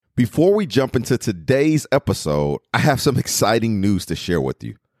Before we jump into today's episode, I have some exciting news to share with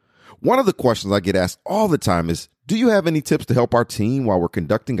you. One of the questions I get asked all the time is, do you have any tips to help our team while we're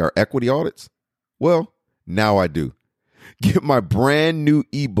conducting our equity audits? Well, now I do. Get my brand new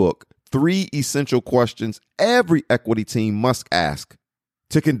ebook, 3 Essential Questions Every Equity Team Must Ask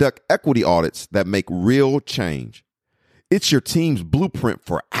to Conduct Equity Audits That Make Real Change. It's your team's blueprint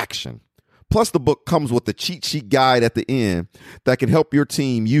for action. Plus, the book comes with a cheat sheet guide at the end that can help your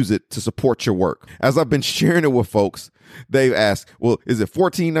team use it to support your work. As I've been sharing it with folks, they've asked, well, is it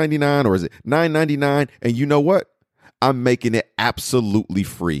 $14.99 or is it $9.99? And you know what? I'm making it absolutely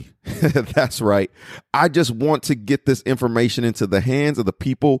free. That's right. I just want to get this information into the hands of the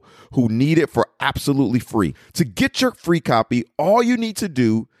people who need it for absolutely free. To get your free copy, all you need to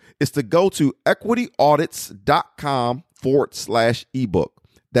do is to go to equityaudits.com/ebook.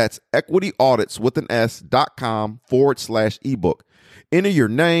 That's equityaudits.com/ebook. Enter your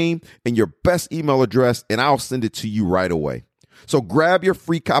name and your best email address, and I'll send it to you right away. So grab your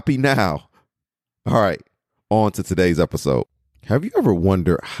free copy now. All right, on to today's episode. Have you ever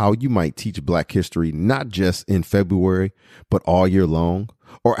wondered how you might teach Black history, not just in February, but all year long?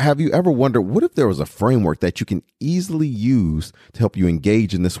 Or have you ever wondered, what if there was a framework that you can easily use to help you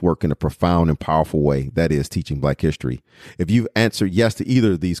engage in this work in a profound and powerful way, that is teaching Black history? If you've answered yes to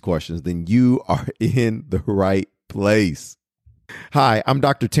either of these questions, then you are in the right place. Hi, I'm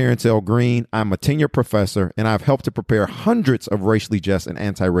Dr. Terrence L. Green. I'm a tenured professor, and I've helped to prepare hundreds of racially just and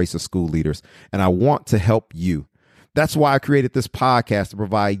anti-racist school leaders, and I want to help you. That's why I created this podcast to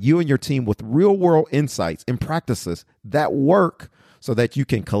provide you and your team with real-world insights and practices that work so that you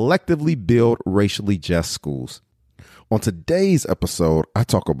can collectively build racially just schools. On today's episode, I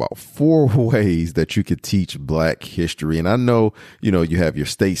talk about 4 ways that you could teach Black history. And I know, you have your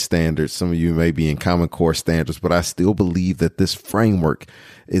state standards. Some of you may be in Common Core standards, but I still believe that this framework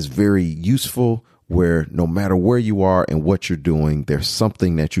is very useful, where no matter where you are and what you're doing, there's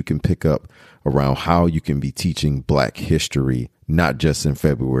something that you can pick up around how you can be teaching Black history, not just in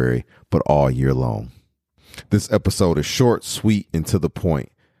February, but all year long. This episode is short, sweet, and to the point.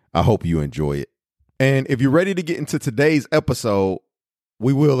 I hope you enjoy it. And if you're ready to get into today's episode,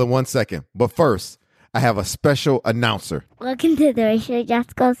 we will in 1 second. But first, I have a special announcer. Welcome to the Racially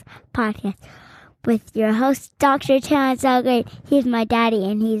Just Schools podcast with your host, Dr. Terrence L. Green. He's my daddy,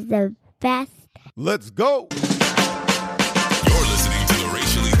 and he's the best. Let's go. You're listening to the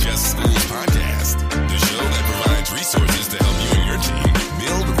Racially Just Schools podcast, the show that provides resources to help you and your team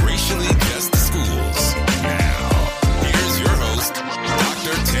build racially just schools. Now, here's your host,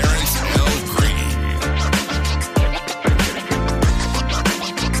 Dr. Terrence L. Green.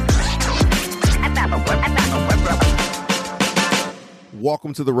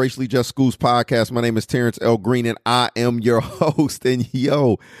 Welcome to the Racially Just Schools podcast. My name is Terrence L. Green, and I am your host. And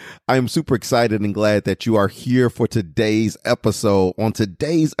I am super excited and glad that you are here for today's episode. On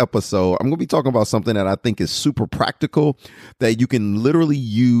today's episode, I'm going to be talking about something that I think is super practical that you can literally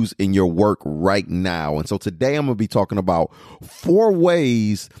use in your work right now. And so today I'm going to be talking about 4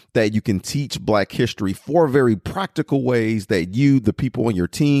 ways that you can teach Black history, 4 very practical ways that you, the people on your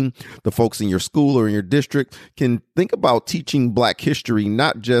team, the folks in your school or in your district can think about teaching Black history,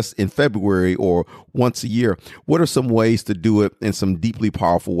 not just in February or once a year. What are some ways to do it in some deeply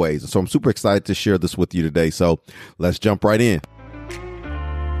powerful ways? And so I'm super excited to share this with you today. So let's jump right in.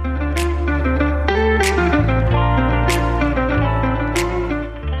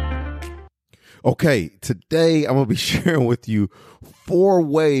 Okay, today I'm going to be sharing with you 4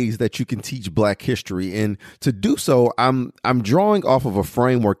 ways that you can teach Black history. And to do so, I'm drawing off of a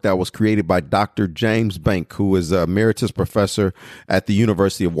framework that was created by Dr. James Bank, who is a emeritus professor at the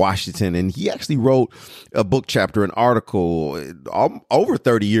University of Washington. And he actually wrote a book chapter, an article over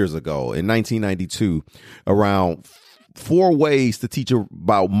 30 years ago in 1992 around 4 ways to teach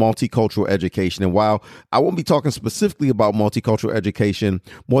about multicultural education. And while I won't be talking specifically about multicultural education,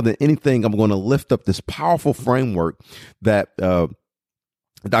 more than anything, I'm going to lift up this powerful framework that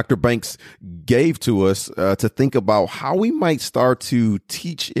Dr. Banks gave to us to think about how we might start to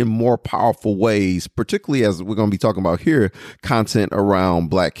teach in more powerful ways, particularly as we're going to be talking about here, content around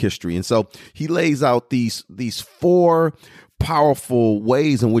Black history. And so he lays out these 4 powerful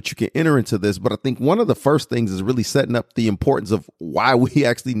ways in which you can enter into this. But I think one of the first things is really setting up the importance of why we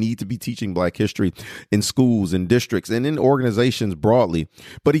actually need to be teaching Black history in schools and districts and in organizations broadly.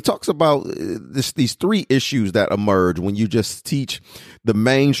 But he talks about these 3 issues that emerge when you just teach the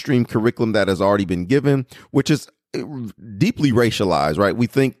mainstream curriculum that has already been given, which is deeply racialized, right? We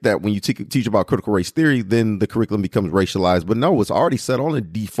think that when you teach about critical race theory, then the curriculum becomes racialized, but no, it's already set on a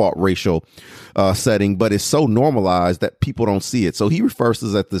default racial setting, but it's so normalized that people don't see it. So he refers to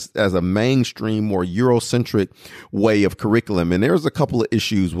this as a mainstream, more Eurocentric way of curriculum. And there's a couple of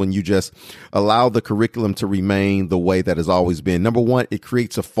issues when you just allow the curriculum to remain the way that has always been. Number one, it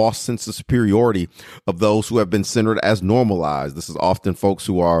creates a false sense of superiority of those who have been centered as normalized. This is often folks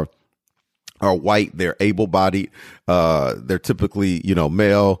who are white, they're able-bodied, they're typically,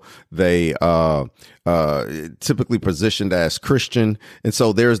 male, they typically positioned as Christian. And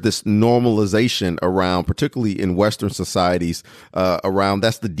so there's this normalization around, particularly in Western societies, around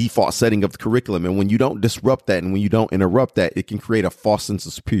that's the default setting of the curriculum. And when you don't disrupt that and when you don't interrupt that, it can create a false sense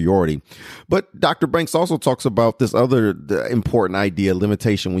of superiority. But Dr. Banks also talks about this other important idea,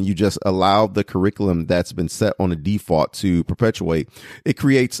 limitation. When you just allow the curriculum that's been set on a default to perpetuate, it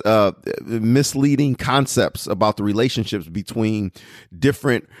creates misleading concepts about the relationships between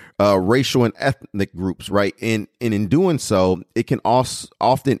different racial and ethnic groups, right? And in doing so, it can also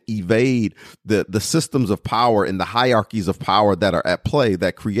often evade the systems of power and the hierarchies of power that are at play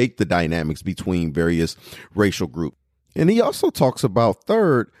that create the dynamics between various racial groups. And he also talks about,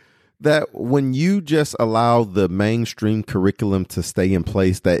 third, that when you just allow the mainstream curriculum to stay in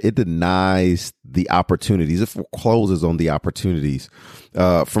place, that it denies the opportunities, it forecloses on the opportunities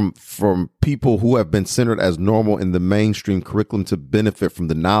from people who have been centered as normal in the mainstream curriculum to benefit from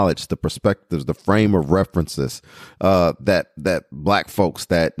the knowledge, the perspectives, the frame of references that Black folks,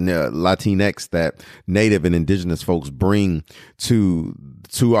 that Latinx, that Native and Indigenous folks bring to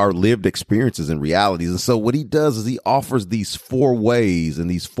our lived experiences and realities. And so what he does is he offers these 4 ways and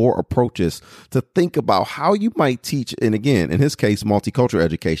these 4 approaches to think about how you might teach. And again, in his case, multicultural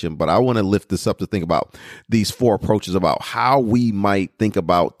education. But I want to lift this up to think about these 4 approaches about how we might think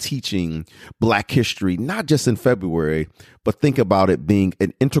about teaching Black history, not just in February, but think about it being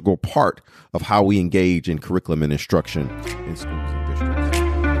an integral part of how we engage in curriculum and instruction in schools and districts.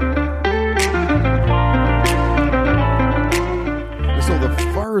 So the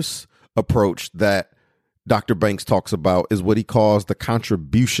first approach that Dr. Banks talks about is what he calls the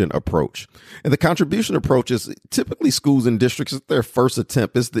contribution approach. And the contribution approach is typically schools and districts, it's their first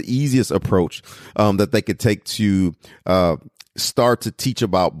attempt. It's the easiest approach that they could take to start to teach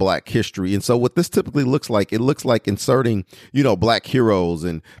about Black history. And so what this typically looks like, it looks like inserting, Black heroes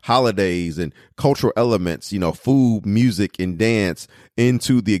and holidays and cultural elements, food, music, and dance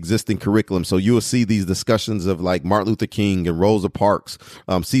into the existing curriculum. So you will see these discussions of like Martin Luther King and Rosa Parks,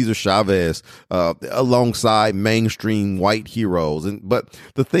 Cesar Chavez, alongside mainstream white heroes. But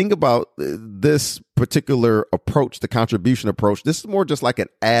the thing about this particular approach, the contribution approach, this is more just like an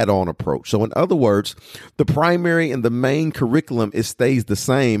add-on approach. So in other words, the primary and the main curriculum, it stays the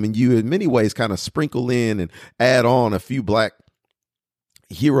same. And you in many ways kind of sprinkle in and add on a few Black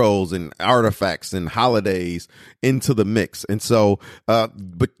heroes and artifacts and holidays into the mix. And so,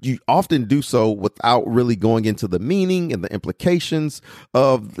 but you often do so without really going into the meaning and the implications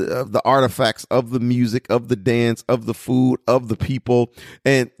of the artifacts, of the music, of the dance, of the food, of the people.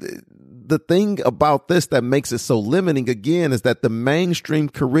 And the thing about this that makes it so limiting, again, is that the mainstream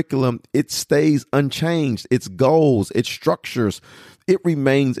curriculum, it stays unchanged. Its goals, its structures, it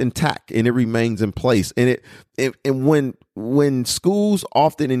remains intact and it remains in place. And when schools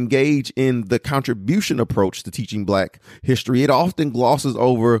often engage in the contribution approach to teaching Black history, it often glosses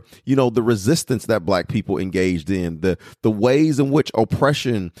over, the resistance that Black people engaged in, the ways in which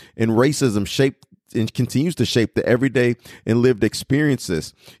oppression and racism shaped and continues to shape the everyday and lived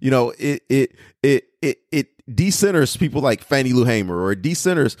experiences. It decenters people like Fannie Lou Hamer, or it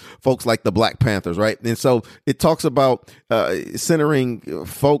decenters folks like the Black Panthers, right? And so it talks about centering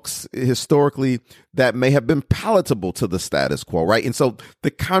folks historically that may have been palatable to the status quo, right? And so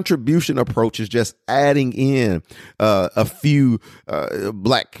the contribution approach is just adding in a few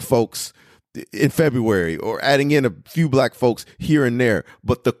Black folks in February, or adding in a few Black folks here and there.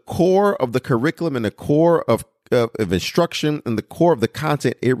 But the core of the curriculum and the core of instruction and the core of the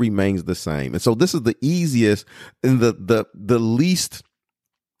content, it remains the same. And so this is the easiest and the least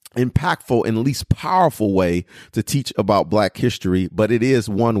impactful and least powerful way to teach about Black history, but it is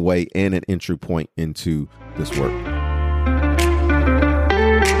one way and an entry point into this work.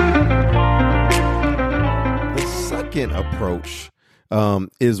 The second approach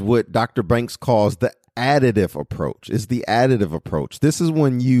is what Dr. Banks calls the additive approach. It's the additive approach. This is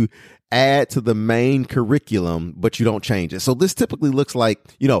when you add to the main curriculum, but you don't change it. So this typically looks like,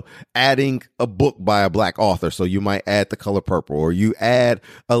 adding a book by a Black author. So you might add The Color Purple, or you add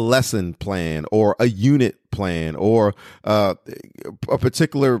a lesson plan or a unit plan, or a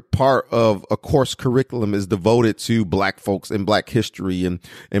particular part of a course curriculum is devoted to Black folks and Black history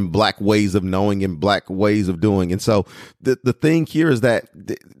and Black ways of knowing and Black ways of doing. And so the thing here is that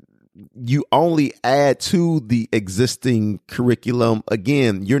you only add to the existing curriculum.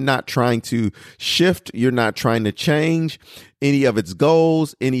 Again, you're not trying to shift. You're not trying to change any of its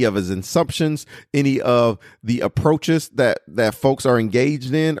goals, any of its assumptions, any of the approaches that folks are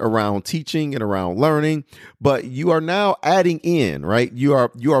engaged in around teaching and around learning. But you are now adding in, right? You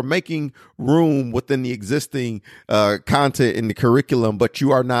are making room within the existing content in the curriculum, but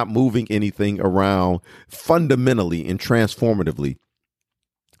you are not moving anything around fundamentally and transformatively.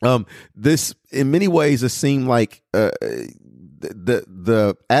 This, in many ways, it seemed like the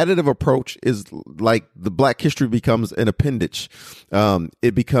additive approach is like the Black history becomes an appendage.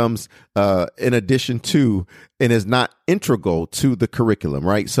 It becomes an addition to, and is not integral to the curriculum,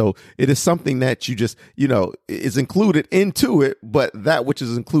 right? So it is something that you just, is included into it, but that which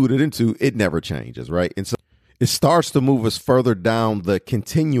is included into it never changes, right? And so it starts to move us further down the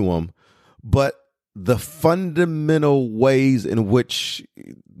continuum, but the fundamental ways in which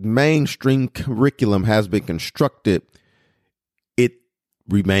mainstream curriculum has been constructed, it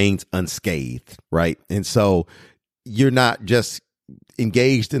remains unscathed, right? And so you're not just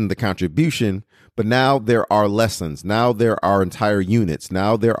engaged in the contribution, but now there are lessons. Now there are entire units.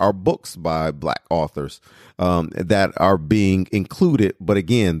 Now there are books by Black authors that are being included. But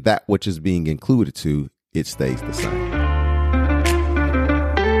again, that which is being included to, it stays the same.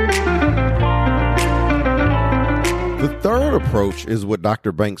 The third approach is what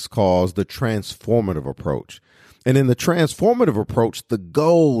Dr. Banks calls the transformative approach. And in the transformative approach, the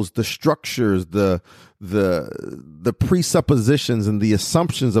goals, the structures, the presuppositions and the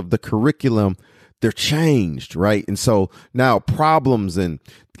assumptions of the curriculum, they're changed, right? And so now problems and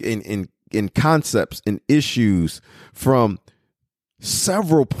concepts and issues from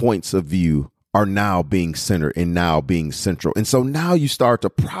several points of view are now being centered and now being central. And so now you start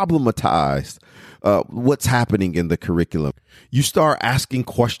to problematize what's happening in the curriculum. You start asking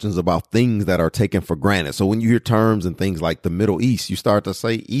questions about things that are taken for granted. So when you hear terms and things like the Middle East, you start to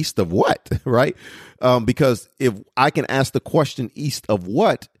say, east of what, right? Because if I can ask the question, east of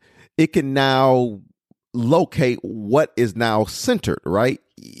what, it can now locate what is now centered, right?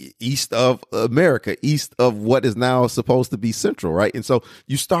 East of America, east of what is now supposed to be central, right? And so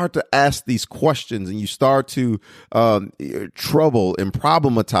you start to ask these questions and you start to trouble and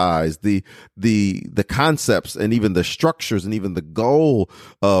problematize the concepts and even the structures and even the goal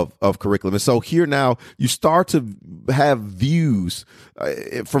of curriculum. And so here now you start to have views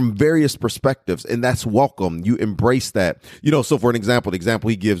from various perspectives, and that's welcome. You embrace that. So for an example, the example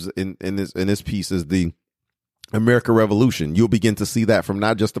he gives in this piece is the American Revolution. You'll begin to see that from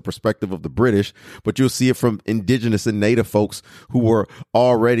not just the perspective of the British, but you'll see it from indigenous and native folks who were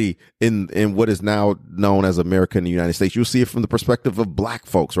already in what is now known as America and the United States. You'll see it from the perspective of Black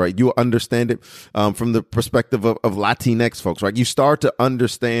folks, right? You'll understand it from the perspective of Latinx folks, right? You start to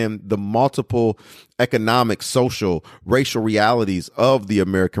understand the multiple economic, social, racial realities of the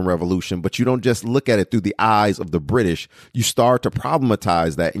American Revolution, but you don't just look at it through the eyes of the British. You start to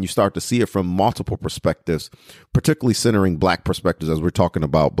problematize that and you start to see it from multiple perspectives, particularly centering Black perspectives as we're talking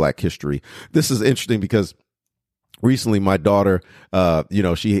about Black history. This is interesting because recently my daughter,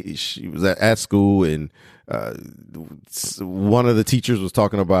 she was at school and one of the teachers was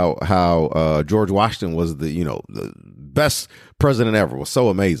talking about how George Washington was the best president ever, was so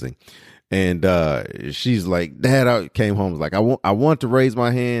amazing. And she's like, Dad, I came home, was like, I want to raise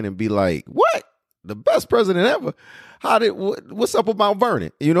my hand and be like, what? The best president ever? What's up with Mount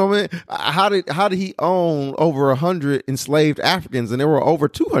Vernon? You know what I mean? How did he own over 100 enslaved Africans, and there were over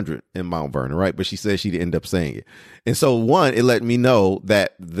 200 in Mount Vernon, right? But she said she'd end up saying it. And so one, it let me know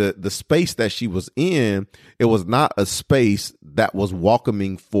that the space that she was in, it was not a space that was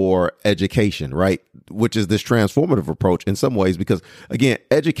welcoming for education, right? Which is this transformative approach in some ways, because again,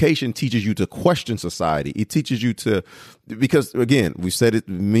 education teaches you to question society. It teaches you to, because again, we've said it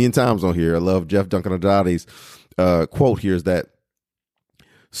a million times on here. I love Jeff Duncan Adade's quote here is that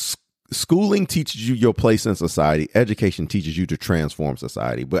schooling teaches you your place in society. Education teaches you to transform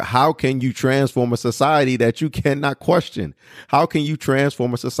society. But how can you transform a society that you cannot question? How can you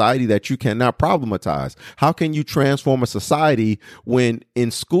transform a society that you cannot problematize? How can you transform a society when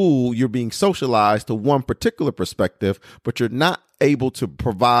in school you're being socialized to one particular perspective, but you're not able to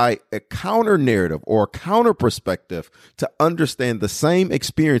provide a counter narrative or a counter perspective to understand the same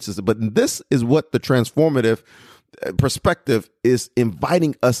experiences? But this is what the transformative perspective is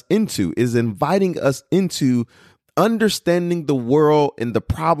inviting us into understanding the world and the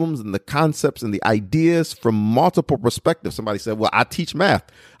problems and the concepts and the ideas from multiple perspectives. Somebody said, well, I teach math.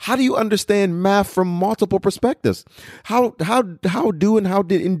 How do you understand math from multiple perspectives? How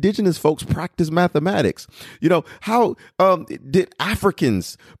did indigenous folks practice mathematics? How did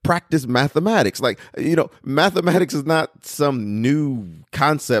Africans practice mathematics? Mathematics is not some new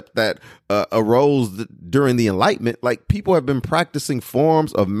concept that arose during the Enlightenment. Like, people have been practicing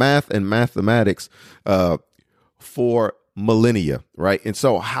forms of math and mathematics for millennia, right? And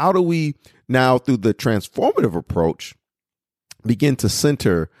so how do we now, through the transformative approach, begin to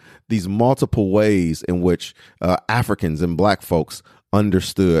center these multiple ways in which Africans and Black folks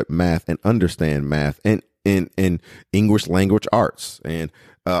understood math and understand math and in English language arts and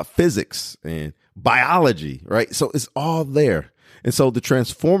physics and biology, right? So it's all there. And so the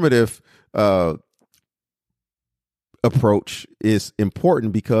transformative approach is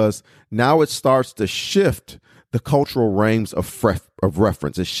important because now it starts to shift the cultural frames of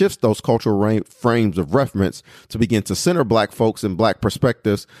reference. It shifts those cultural frames of reference to begin to center Black folks and Black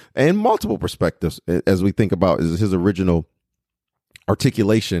perspectives and multiple perspectives, as we think about his original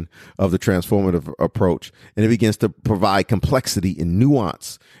articulation of the transformative approach. And it begins to provide complexity and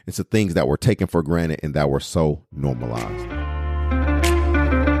nuance into things that were taken for granted and that were so normalized.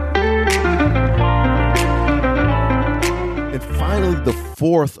 And finally, the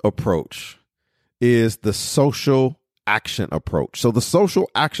fourth approach is the social action approach. So the social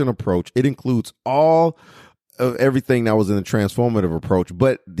action approach, it includes all of everything that was in the transformative approach.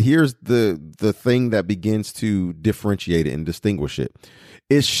 But here's the thing that begins to differentiate it and distinguish it.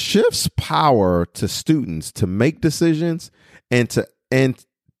 It shifts power to students to make decisions and to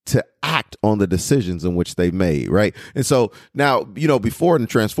act on the decisions in which they made, right? And so now, before in the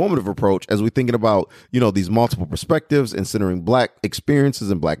transformative approach, as we're thinking about, these multiple perspectives and centering Black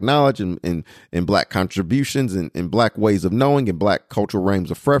experiences and Black knowledge and Black contributions and Black ways of knowing and Black cultural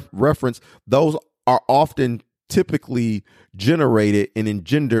frames of reference, those are often typically generated and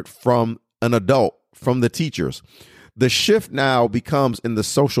engendered from an adult, from the teachers. The shift now becomes in the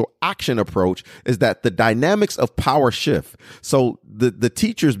social action approach is that the dynamics of power shift. So the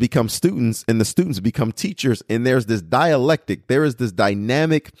teachers become students and the students become teachers. And there's this dialectic. There is this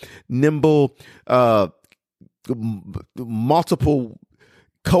dynamic, nimble, multiple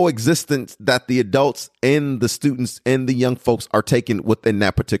coexistence that the adults and the students and the young folks are taking within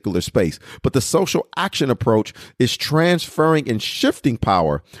that particular space. But the social action approach is transferring and shifting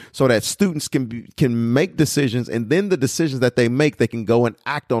power so that students can make decisions, and then the decisions that they make, they can go and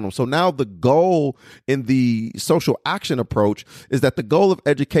act on them. So now the goal in the social action approach is that the goal of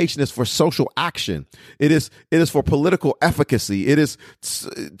education is for social action. It is for political efficacy. It is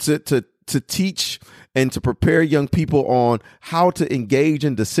to teach and to prepare young people on how to engage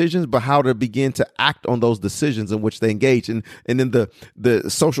in decisions, but how to begin to act on those decisions in which they engage. And in the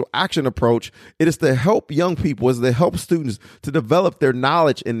social action approach, it is to help young people, is to help students to develop their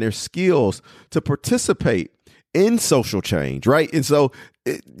knowledge and their skills to participate in social change, right? And so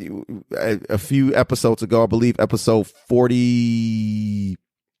a few episodes ago, I believe episode 41,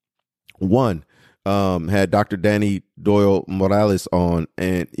 had Dr. Danny Doyle Morales on,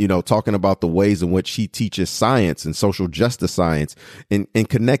 and talking about the ways in which he teaches science and social justice science, and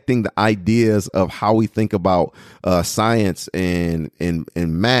connecting the ideas of how we think about science and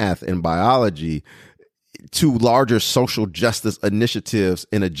math and biology to larger social justice initiatives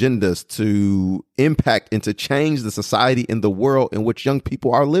and agendas to impact and to change the society and the world in which young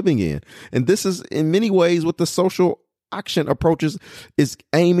people are living in. And this is in many ways what the social action approaches is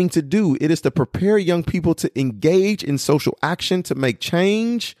aiming to do. It is to prepare young people to engage in social action, to make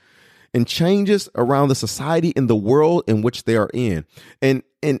change and changes around the society and the world in which they are in. And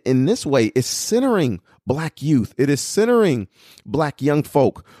in this way, it's centering Black youth. It is centering Black young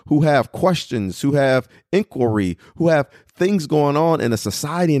folk who have questions, who have inquiry, who have things going on in a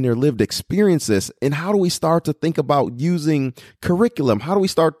society and their lived experiences. And how do we start to think about using curriculum? How do we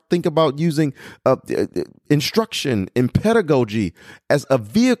start to think about using instruction and pedagogy as a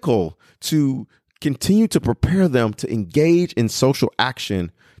vehicle to continue to prepare them to engage in social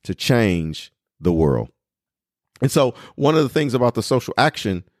action to change the world? And so one of the things about the social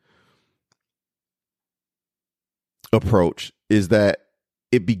action approach is that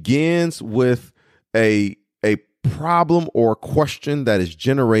it begins with a problem or a question that is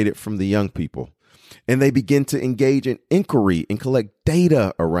generated from the young people. And they begin to engage in inquiry and collect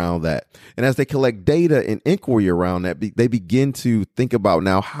data around that. And as they collect data and inquiry around that, they begin to think about,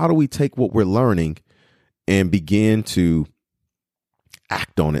 now, how do we take what we're learning and begin to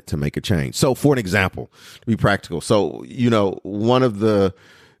act on it to make a change? So for an example, to be practical. So, one of the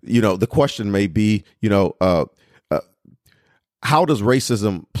question may be, how does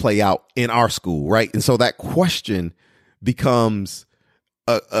racism play out in our school, right? And so that question becomes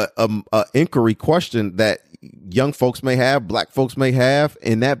a inquiry question that young folks may have, Black folks may have,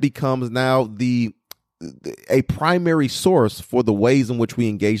 and that becomes now a primary source for the ways in which we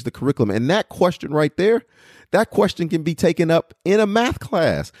engage the curriculum. And that question right there, that question can be taken up in a math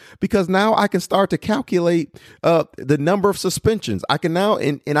class, because now I can start to calculate the number of suspensions. I can now,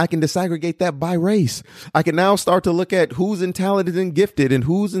 and I can disaggregate that by race. I can now start to look at who's in talented and gifted and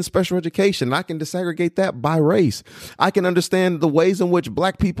who's in special education. I can disaggregate that by race. I can understand the ways in which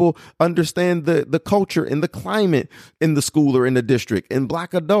Black people understand the culture and the climate in the school or in the district, and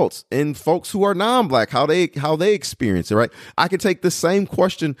Black adults and folks who are non-Black, how they experience it, right? I could take the same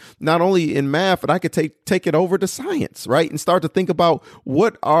question not only in math, but I could take it over to science, right? And start to think about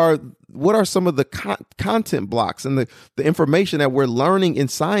what are some of the content blocks and the information that we're learning in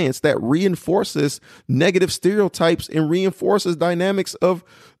science that reinforces negative stereotypes and reinforces dynamics of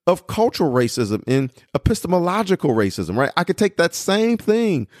cultural racism and epistemological racism, right? I could take that same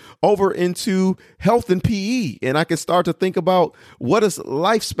thing over into health and PE, and I could start to think about what does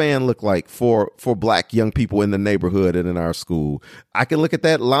lifespan look like for Black young people in the neighborhood and in our school. I can look at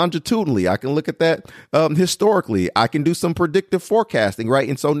that longitudinally. I can look at that historically. I can do some predictive forecasting, right?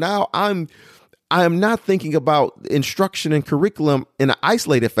 And so now I am not thinking about instruction and curriculum in an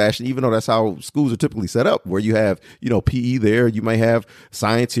isolated fashion, even though that's how schools are typically set up, where you have, PE there, you might have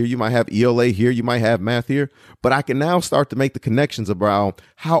science here, you might have ELA here, you might have math here. But I can now start to make the connections around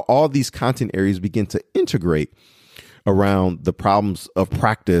how all these content areas begin to integrate around the problems of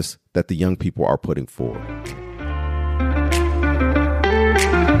practice that the young people are putting forward.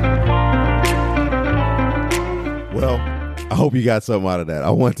 Well, I hope you got something out of that. I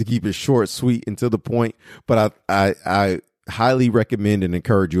want to keep it short, sweet, and to the point, but I highly recommend and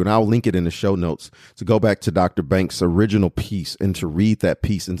encourage you, and I'll link it in the show notes, to go back to Dr. Banks' original piece and to read that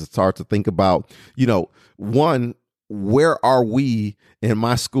piece and to start to think about, one, where are we in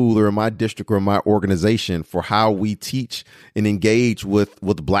my school or in my district or in my organization for how we teach and engage with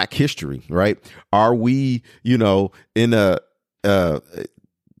Black history, right? Are we, in the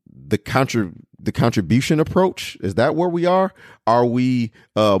contribution approach? Is that where we are? Are we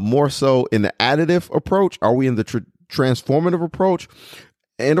more so in the additive approach? Are we in the transformative approach?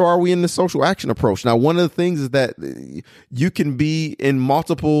 And or are we in the social action approach? Now, one of the things is that you can be in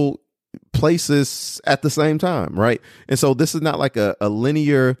multiple places at the same time, right? And so this is not like a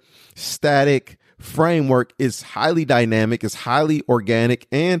linear, static framework. Is highly dynamic, it's highly organic.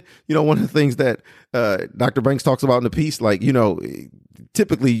 And, one of the things that Dr. Banks talks about in the piece, like,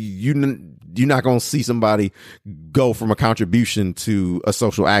 typically you're not going to see somebody go from a contribution to a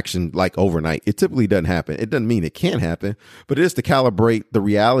social action like overnight. It typically doesn't happen. It doesn't mean it can't happen, but it is to calibrate the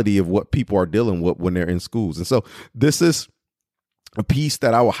reality of what people are dealing with when they're in schools. And so this is a piece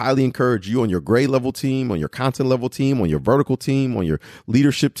that I will highly encourage you on your grade level team, on your content level team, on your vertical team, on your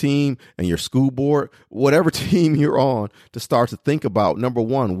leadership team, and your school board, whatever team you're on, to start to think about, number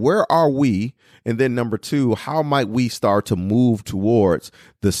one, where are we? And then number two, how might we start to move towards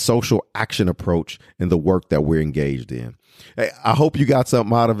the social action approach and the work that we're engaged in? Hey, I hope you got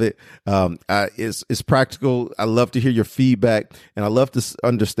something out of it. It's practical. I love to hear your feedback, and I love to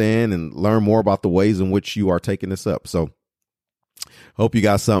understand and learn more about the ways in which you are taking this up. So hope you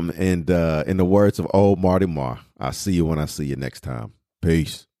got something. And in the words of old Marty Marr, I'll see you when I see you next time.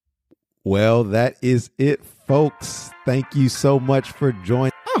 Peace. Well, that is it, folks. Thank you so much for joining.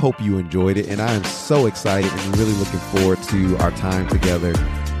 I hope you enjoyed it, and I am so excited and really looking forward to our time together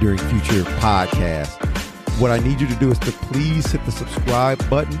during future podcasts. What I need you to do is to please hit the subscribe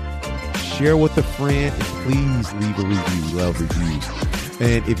button, share with a friend, and please leave a review. Love reviews.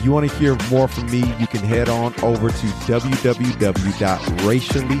 And if you want to hear more from me, you can head on over to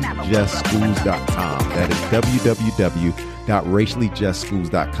www.raciallyjustschools.com. That is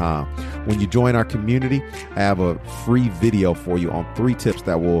www.raciallyjustschools.com. When you join our community, I have a free video for you on 3 tips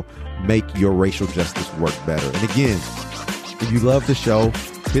that will make your racial justice work better. And again, if you love the show,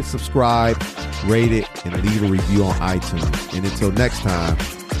 hit subscribe, rate it, and leave a review on iTunes. And until next time,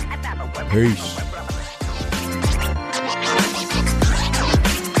 peace.